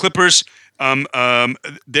 So the Clippers,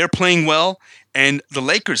 they're playing well, and the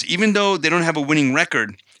Lakers, even though they don't have a winning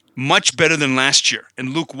record, much better than last year. And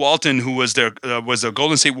Luke Walton, who was the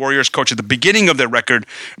Golden State Warriors coach at the beginning of their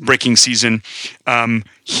record-breaking season,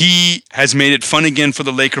 he has made it fun again for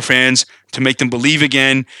the Laker fans to make them believe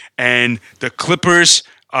again. And the Clippers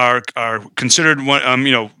are considered one,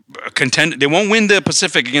 contend. They won't win the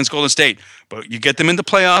Pacific against Golden State, but you get them in the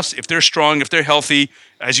playoffs if they're strong, if they're healthy.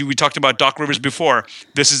 We talked about Doc Rivers before,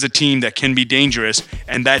 this is a team that can be dangerous,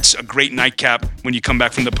 and that's a great nightcap when you come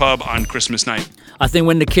back from the pub on Christmas night. I think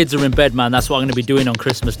when the kids are in bed, man, that's what I'm going to be doing on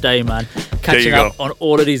Christmas Day, man. Catching up on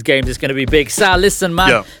all of these games is going to be big. Sal, listen,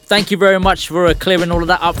 man, thank you very much for clearing all of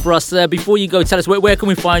that up for us. Before you go, tell us, where can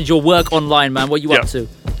we find your work online, man? What are you up to?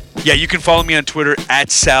 Yeah, you can follow me on Twitter at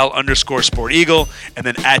Sal_SportEagle, and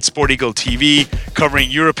then at SportEagle TV,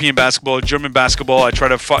 covering European basketball, German basketball. I try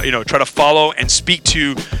to follow and speak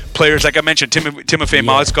to players like I mentioned, Timofey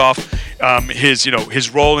Mozgov,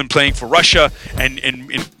 his role in playing for Russia and in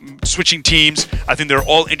switching teams. I think they're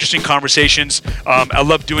all interesting conversations. I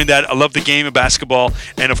love doing that. I love the game of basketball,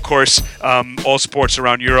 and of course, all sports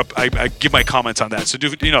around Europe. I give my comments on that. So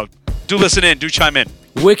do listen in, do chime in.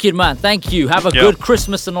 Wicked, man. Thank you. Have a good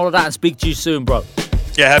Christmas and all of that, and speak to you soon, bro.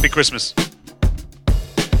 Yeah, happy Christmas.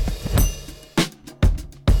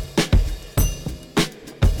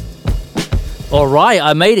 All right,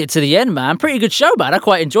 I made it to the end, man. Pretty good show, man. I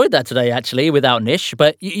quite enjoyed that today, actually, without Nish.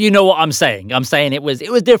 But you know what I'm saying. I'm saying it was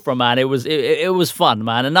different, man. It was fun,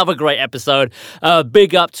 man. Another great episode.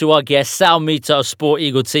 Big up to our guest, Sal Mita of Sport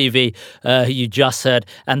Eagle TV, who you just heard,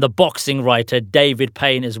 and the boxing writer, David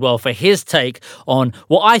Payne, as well, for his take on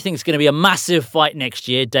what I think is going to be a massive fight next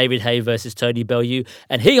year, David Haye versus Tony Bellew.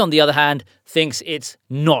 And he, on the other hand, thinks it's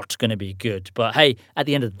not going to be good. But hey, at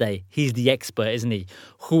the end of the day, he's the expert, isn't he?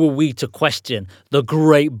 Who are we to question the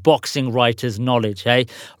great boxing writer's knowledge, hey?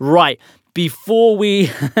 Right. Before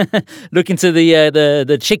we look into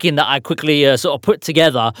the chicken that I quickly sort of put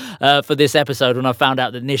together for this episode when I found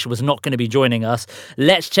out that Nish was not going to be joining us,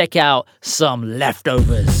 let's check out some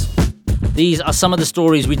leftovers. These are some of the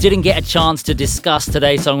stories we didn't get a chance to discuss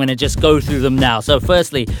today, so I'm going to just go through them now. So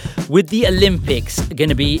firstly, with the Olympics going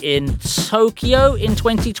to be in Tokyo in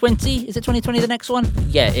 2020, is it 2020 the next one?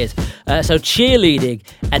 Yeah, it is. So cheerleading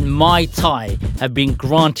and Muay Thai have been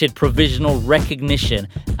granted provisional recognition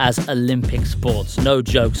as Olympic sports. No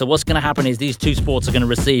joke. So what's going to happen is these two sports are going to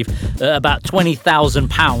receive about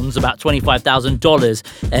 £20,000, about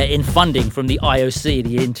 $25,000 in funding from the IOC,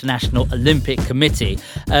 the International Olympic Committee.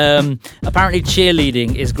 Apparently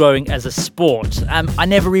cheerleading is growing as a sport. I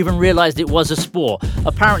never even realized it was a sport.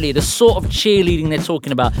 Apparently the sort of cheerleading they're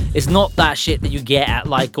talking about is not that shit that you get at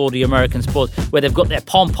like all the American sports where they've got their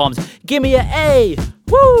pom-poms. Give me an A.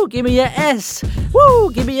 Woo, give me an S.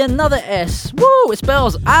 Woo, give me another S. Woo, it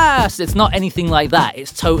spells ass. It's not anything like that.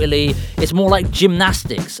 It's more like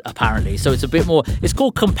gymnastics, apparently. So it's a bit more, it's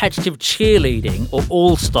called competitive cheerleading or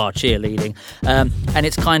all-star cheerleading. And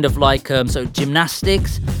it's kind of like, so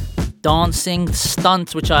gymnastics, dancing,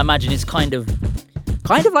 stunts, which I imagine is kind of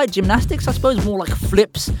like gymnastics, I suppose, more like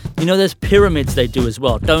flips. You know, there's pyramids they do as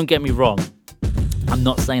well. Don't get me wrong. I'm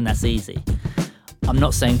not saying that's easy. I'm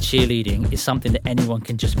not saying cheerleading is something that anyone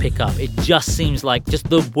can just pick up. It just seems like just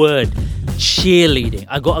the word cheerleading.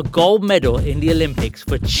 I got a gold medal in the Olympics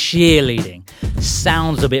for cheerleading.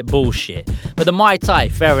 Sounds a bit bullshit. But the Muay Thai,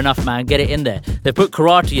 fair enough, man. Get it in there. They put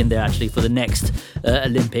karate in there, actually, for the next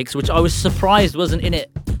Olympics, which I was surprised wasn't in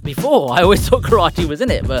it before. I always thought karate was in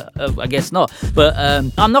it, but I guess not. But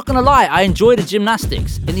I'm not going to lie. I enjoy the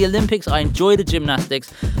gymnastics. In the Olympics, I enjoy the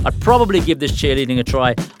gymnastics. I'd probably give this cheerleading a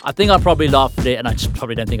try. I think I'd probably laugh at it, and I just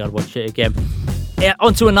probably don't think I'd watch it again. Yeah,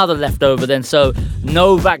 on to another leftover then. So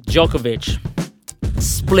Novak Djokovic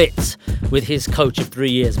split with his coach of 3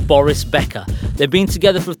 years, Boris Becker. They've been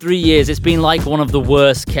together for 3 years. It's been like one of the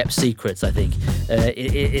worst kept secrets, I think,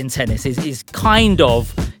 in tennis. He's kind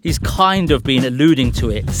of been alluding to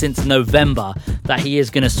it since November that he is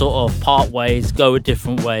going to sort of part ways, go a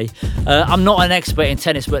different way. I'm not an expert in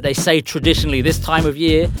tennis, but they say traditionally this time of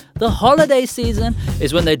year, the holiday season,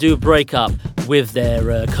 is when they do break up with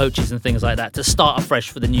their coaches and things like that to start afresh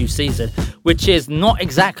for the new season, which is not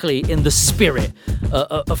exactly in the spirit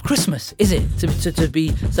of Christmas, is it? To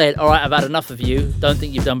be saying, all right, I've had enough of you, don't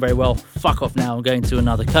think you've done very well, fuck off now, I'm going to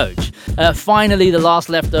another coach. Finally, the last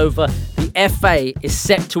leftover, the FA is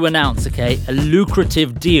set to announce, a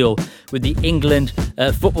lucrative deal with the England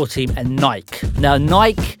football team and Nike. Now,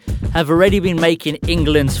 Nike have already been making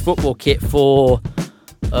England's football kit for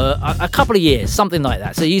a couple of years, something like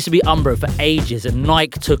that. So it used to be Umbro for ages, and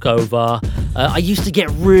Nike took over. I used to get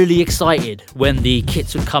really excited when the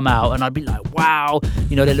kits would come out, and I'd be like, wow,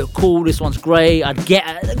 you know, they look cool, this one's great. I'd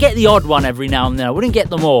get the odd one every now and then. I wouldn't get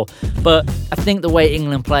them all, but I think the way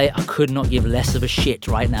England play, I could not give less of a shit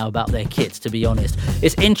right now about their kits, to be honest.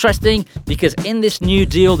 It's interesting because in this new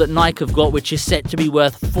deal that Nike have got, which is set to be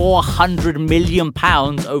worth £400 million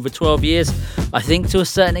over 12 years, I think to a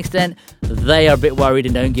certain extent, they are a bit worried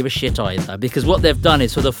and don't give a shit either, because what they've done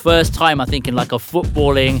is, for the first time, I think, in like a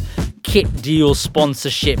footballing kit deal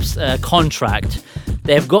sponsorships contract,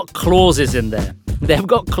 they've got clauses in there. They've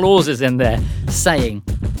got clauses in there saying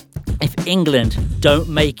if England don't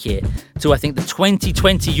make it to, I think, the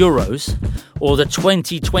 2020 Euros or the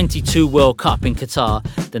 2022 World Cup in Qatar,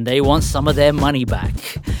 then they want some of their money back.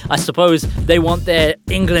 I suppose they want their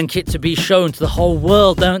England kit to be shown to the whole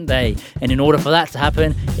world, don't they? And in order for that to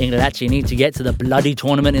happen, England actually need to get to the bloody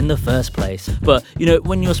tournament in the first place. But, you know,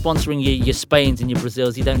 when you're sponsoring your Spains and your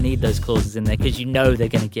Brazils, you don't need those clauses in there because you know they're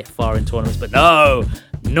going to get far in tournaments. But no,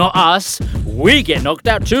 not us. We get knocked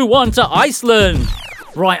out 2-1 to Iceland.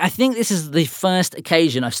 Right, I think this is the first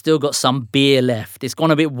occasion I've still got some beer left. It's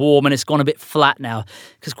gone a bit warm and it's gone a bit flat now.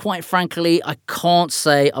 Because quite frankly, I can't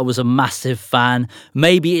say I was a massive fan.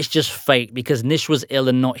 Maybe it's just fate because Nish was ill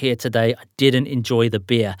and not here today. I didn't enjoy the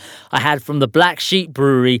beer. I had from the Black Sheep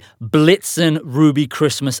Brewery, Blitzen Ruby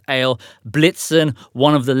Christmas Ale. Blitzen,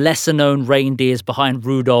 one of the lesser known reindeers behind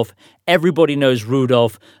Rudolph. Everybody knows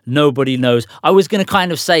Rudolph. Nobody knows. I was going to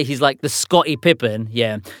kind of say he's like the Scottie Pippen,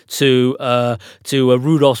 to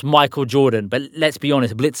Rudolph's Michael Jordan. But let's be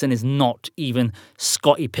honest, Blitzen is not even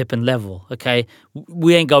Scottie Pippen level, okay?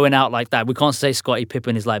 We ain't going out like that. We can't say Scottie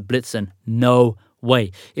Pippen is like Blitzen. No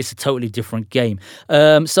way. It's a totally different game.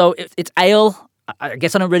 So it's ale. I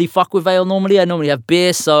guess I don't really fuck with ale normally. I normally have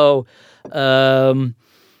beer, so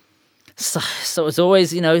it's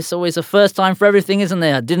always, it's always a first time for everything, isn't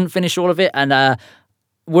there? I didn't finish all of it, and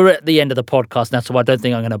we're at the end of the podcast now, so I don't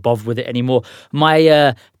think I'm going to bother with it anymore.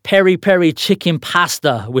 My peri-peri chicken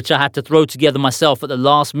pasta, which I had to throw together myself at the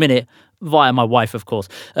last minute, via my wife, of course,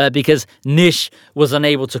 because Nish was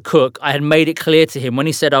unable to cook. I had made it clear to him when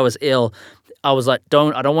he said I was ill. I was like,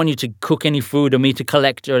 I don't want you to cook any food or me to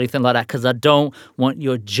collect or anything like that because I don't want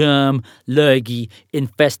your germ, lurgy,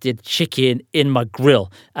 infested chicken in my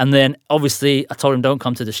grill. And then, obviously, I told him don't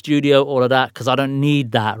come to the studio, all of that, because I don't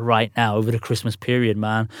need that right now over the Christmas period,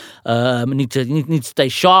 man. I need to stay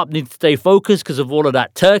sharp, need to stay focused because of all of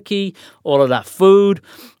that turkey, all of that food,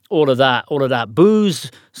 all of that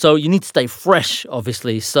booze. So you need to stay fresh,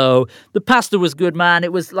 obviously. So the pasta was good, man.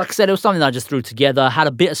 It was, like I said, it was something that I just threw together. I had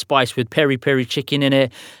a bit of spice with peri-peri chicken in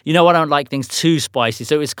it. You know, I don't like things too spicy.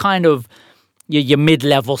 So it's kind of your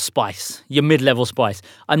mid-level spice.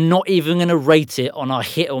 I'm not even going to rate it on a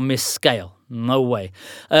hit or miss scale. No way.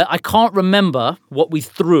 I can't remember what we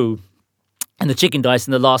threw and the chicken dice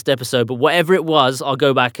in the last episode, but whatever it was, I'll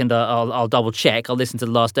go back and I'll double check. I'll listen to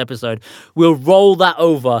the last episode. We'll roll that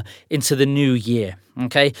over into the new year.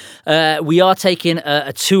 Okay, we are taking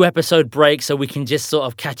a 2-episode break so we can just sort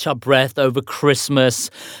of catch our breath over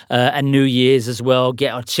Christmas and New Year's as well.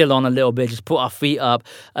 Get our chill on a little bit, just put our feet up,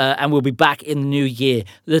 and we'll be back in the new year.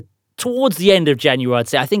 Towards the end of January, I'd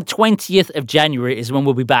say. I think 20th of January is when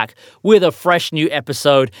we'll be back with a fresh new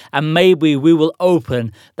episode, and maybe we will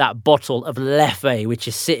open that bottle of Leffe, which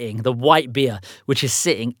is sitting, the white beer, which is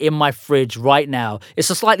sitting in my fridge right now. It's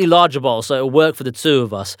a slightly larger bottle, so it'll work for the two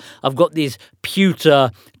of us. I've got these pewter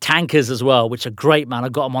tankers as well, which are great, man. I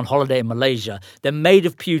got them on holiday in Malaysia. They're made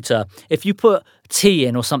of pewter. If you put tea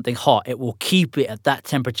in or something hot, it will keep it at that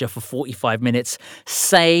temperature for 45 minutes.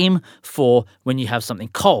 Same for when you have something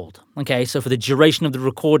cold. Okay, so for the duration of the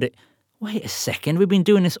recording. Wait a second, we've been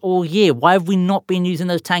doing this all year. Why have we not been using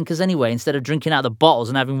those tankers anyway instead of drinking out of the bottles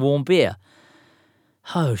and having warm beer?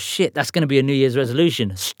 Oh shit, that's going to be a New Year's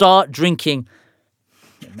resolution. Start drinking.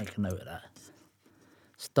 Let me make a note of that.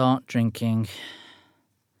 Start drinking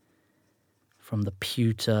from the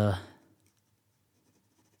pewter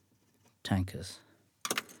tankers.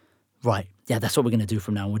 Right. Yeah, that's what we're going to do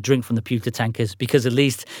from now on. We'll drink from the pewter tankers because at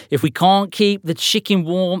least if we can't keep the chicken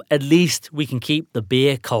warm, at least we can keep the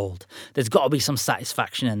beer cold. There's got to be some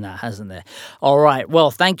satisfaction in that, hasn't there? All right. Well,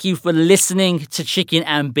 thank you for listening to Chicken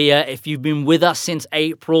and Beer. If you've been with us since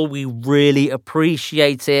April, we really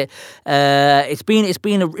appreciate it. It's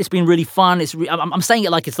been really fun. I'm saying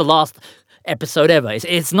it like it's the last episode ever.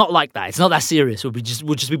 It's not like that. It's not that serious. We'll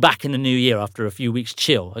just be back in the new year after a few weeks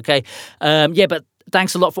chill. Okay. But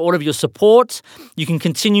thanks a lot for all of your support. You can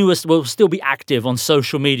we'll still be active on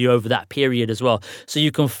social media over that period as well. So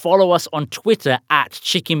you can follow us on Twitter at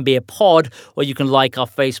Chicken Beer Pod, or you can like our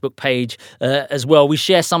Facebook page as well. We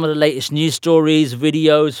share some of the latest news stories,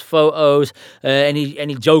 videos, photos,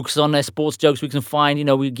 any jokes on there, sports jokes we can find. You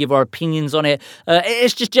know, we give our opinions on it.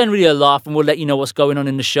 It's just generally a laugh, and we'll let you know what's going on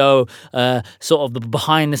in the show, sort of the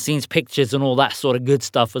behind the scenes pictures and all that sort of good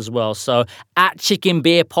stuff as well. So at Chicken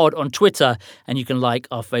Beer Pod on Twitter, and you can like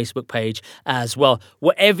our Facebook page as well.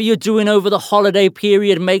 Whatever you're doing over the holiday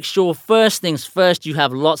period, make sure first things first, you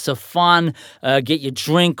have lots of fun. Get your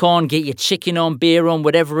drink on, get your chicken on, beer on,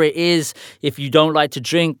 whatever it is. If you don't like to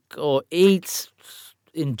drink or eat,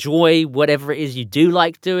 enjoy whatever it is you do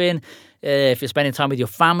like doing. If you're spending time with your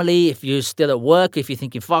family, if you're still at work, if you're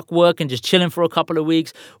thinking fuck work and just chilling for a couple of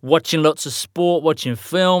weeks, watching lots of sport, watching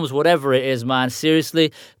films, whatever it is, man.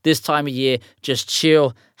 Seriously, this time of year, just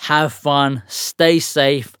chill, have fun, stay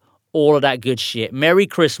safe. All of that good shit. Merry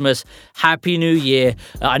Christmas. Happy New Year.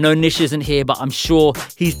 I know Nish isn't here, but I'm sure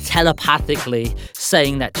he's telepathically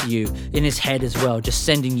saying that to you in his head as well, just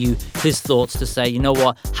sending you his thoughts to say, you know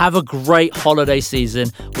what, have a great holiday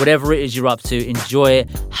season. Whatever it is you're up to, enjoy it,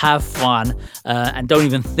 have fun, and don't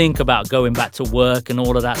even think about going back to work and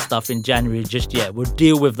all of that stuff in January just yet. We'll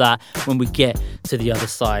deal with that when we get to the other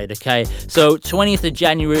side, okay? So 20th of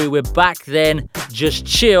January, we're back then. Just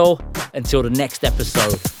chill until the next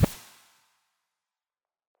episode.